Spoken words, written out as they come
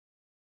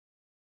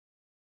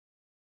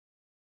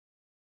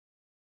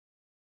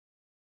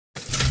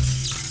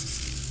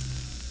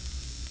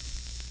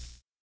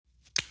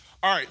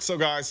All right, so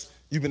guys,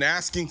 you've been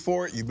asking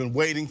for it, you've been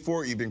waiting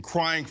for it, you've been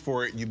crying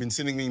for it, you've been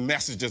sending me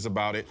messages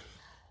about it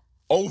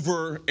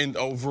over and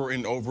over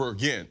and over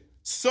again.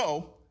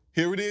 So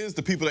here it is,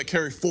 the people that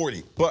carry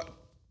 40. But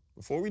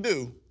before we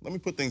do, let me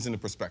put things into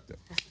perspective.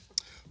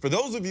 For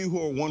those of you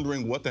who are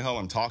wondering what the hell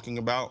I'm talking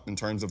about in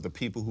terms of the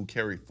people who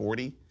carry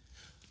 40,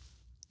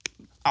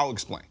 I'll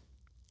explain.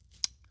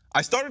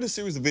 I started a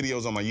series of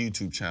videos on my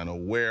YouTube channel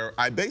where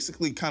I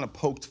basically kind of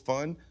poked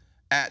fun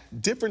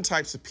at different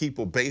types of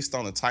people based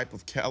on the type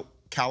of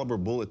caliber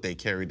bullet they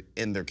carried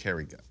in their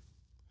carry gun.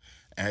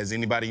 As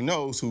anybody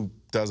knows who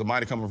does a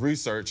modicum of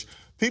research,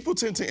 people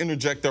tend to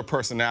interject their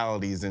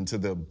personalities into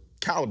the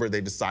caliber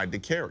they decide to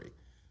carry.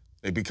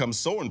 They become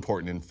so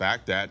important, in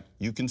fact, that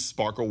you can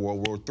spark a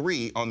World War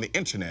III on the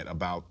internet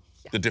about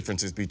the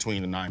differences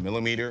between the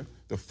 9mm,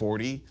 the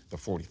 40, the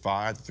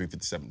 45, the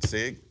 357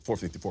 SIG,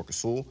 454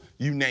 Casull,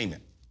 you name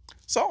it.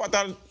 So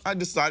I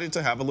decided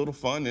to have a little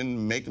fun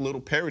and make a little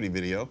parody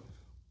video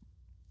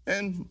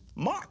and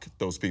mock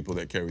those people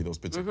that carry those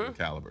particular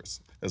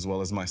calibers, as well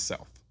as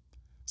myself.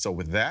 So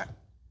with that,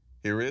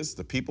 here is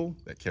the people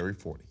that carry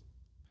 40.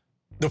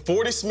 The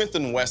 40 Smith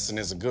 & Wesson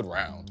is a good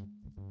round,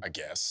 I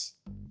guess.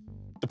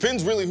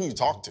 Depends really who you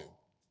talk to.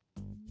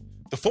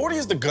 The 40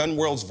 is the gun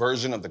world's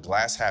version of the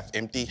glass half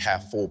empty,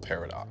 half full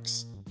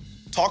paradox.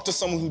 Talk to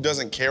someone who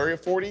doesn't carry a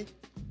 40,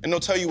 and they'll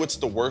tell you it's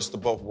the worst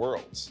of both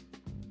worlds.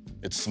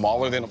 It's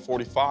smaller than a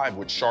 45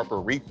 with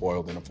sharper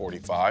recoil than a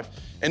 45,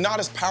 and not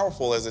as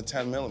powerful as a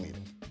 10mm.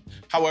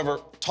 However,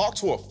 talk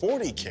to a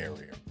 40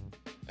 carrier,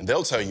 and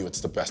they'll tell you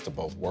it's the best of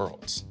both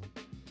worlds.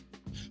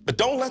 But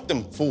don't let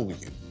them fool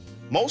you.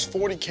 Most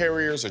 40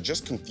 carriers are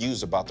just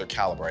confused about their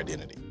caliber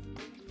identity.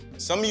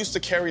 Some used to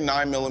carry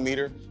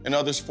 9mm and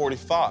others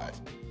 45,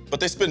 but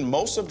they spend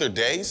most of their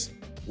days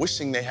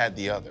wishing they had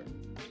the other.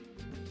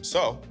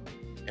 So,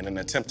 in an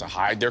attempt to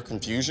hide their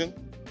confusion,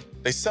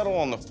 they settle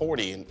on the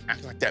 40 and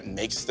act like that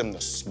makes them the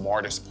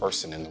smartest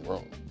person in the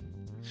room.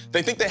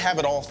 They think they have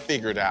it all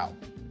figured out,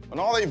 when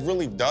all they've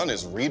really done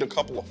is read a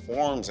couple of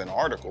forums and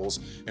articles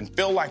and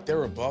feel like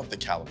they're above the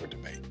caliber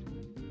debate.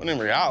 When in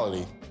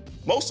reality,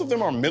 most of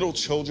them are middle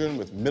children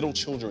with middle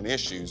children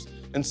issues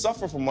and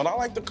suffer from what I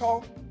like to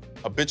call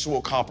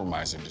habitual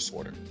compromising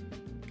disorder.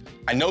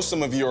 I know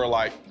some of you are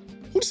like,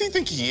 who does he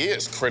think he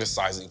is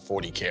criticizing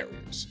 40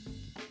 carriers?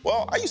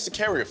 Well, I used to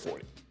carry a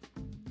 40.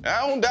 And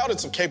I don't doubt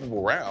it's a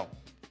capable round.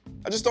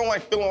 I just don't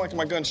like feeling like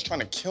my gun's trying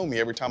to kill me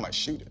every time I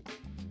shoot it.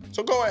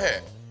 So go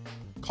ahead,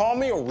 call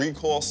me a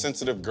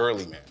recoil-sensitive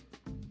girly man.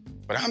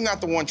 But I'm not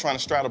the one trying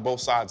to straddle both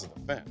sides of the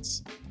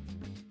fence.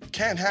 You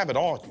can't have it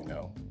all, you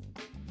know.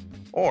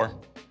 Or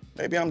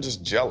maybe I'm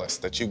just jealous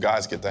that you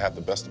guys get to have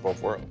the best of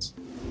both worlds.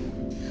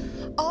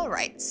 All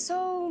right,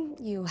 so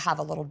you have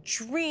a little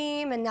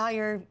dream, and now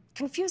you're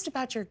confused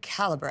about your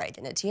caliber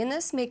identity, and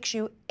this makes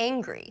you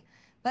angry.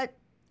 But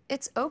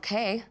it's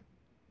okay.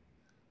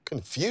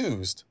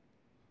 Confused?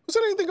 Who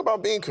said anything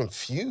about being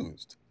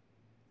confused?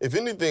 If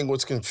anything,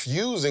 what's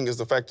confusing is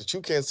the fact that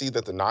you can't see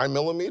that the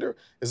 9mm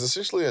is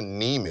essentially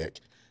anemic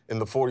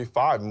and the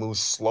 45 moves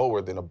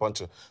slower than a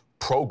bunch of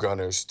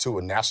pro-gunners to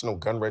a national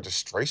gun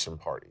registration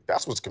party.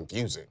 That's what's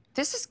confusing.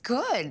 This is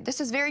good.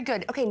 This is very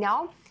good. Okay,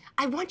 now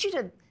I want you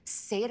to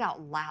say it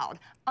out loud.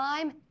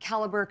 I'm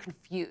caliber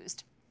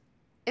confused.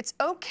 It's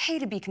okay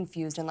to be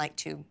confused in like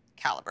two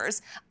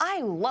calibers.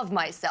 I love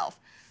myself.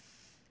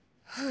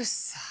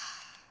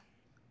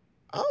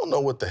 I don't know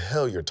what the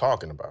hell you're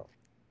talking about.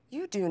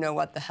 You do know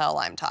what the hell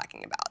I'm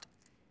talking about.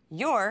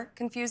 You're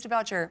confused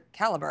about your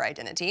caliber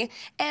identity,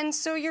 and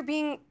so you're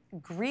being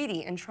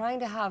greedy and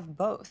trying to have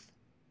both.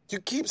 You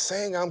keep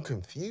saying I'm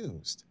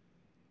confused.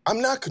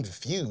 I'm not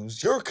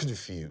confused. You're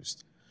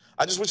confused.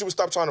 I just wish you would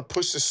stop trying to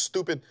push this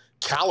stupid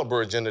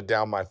caliber agenda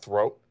down my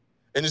throat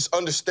and just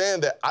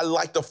understand that I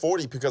like the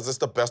 40 because it's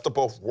the best of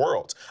both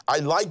worlds. I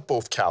like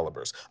both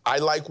calibers. I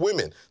like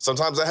women.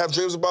 Sometimes I have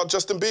dreams about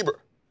Justin Bieber.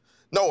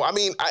 No, I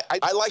mean,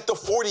 I like the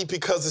 40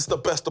 because it's the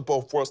best of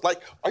both worlds.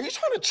 Like, are you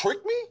trying to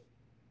trick me?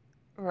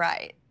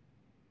 Right.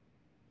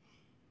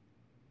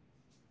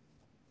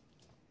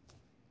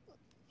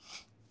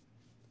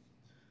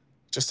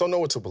 Just don't know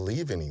what to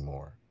believe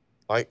anymore.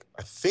 Like,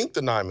 I think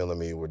the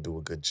 9mm would do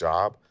a good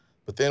job,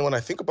 but then when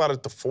I think about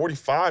it, the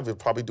 45 would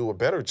probably do a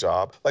better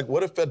job. Like,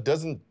 what if it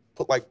doesn't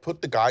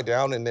put the guy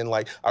down and then,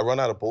 like, I run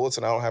out of bullets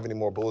and I don't have any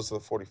more bullets to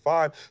the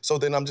 45? So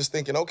then I'm just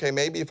thinking, okay,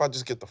 maybe if I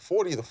just get the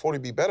 40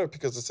 be better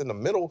because it's in the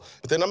middle.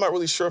 But then I'm not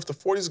really sure if the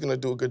 40 is gonna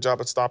do a good job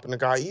at stopping the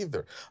guy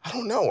either. I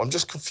don't know, I'm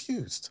just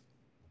confused.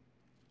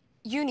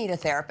 You need a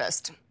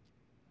therapist.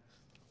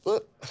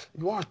 But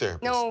you are a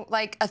therapist. No,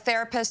 like a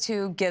therapist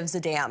who gives a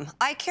damn.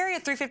 I carry a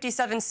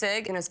 357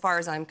 SIG, and as far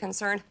as I'm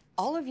concerned,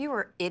 all of you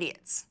are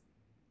idiots.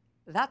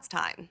 That's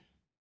time.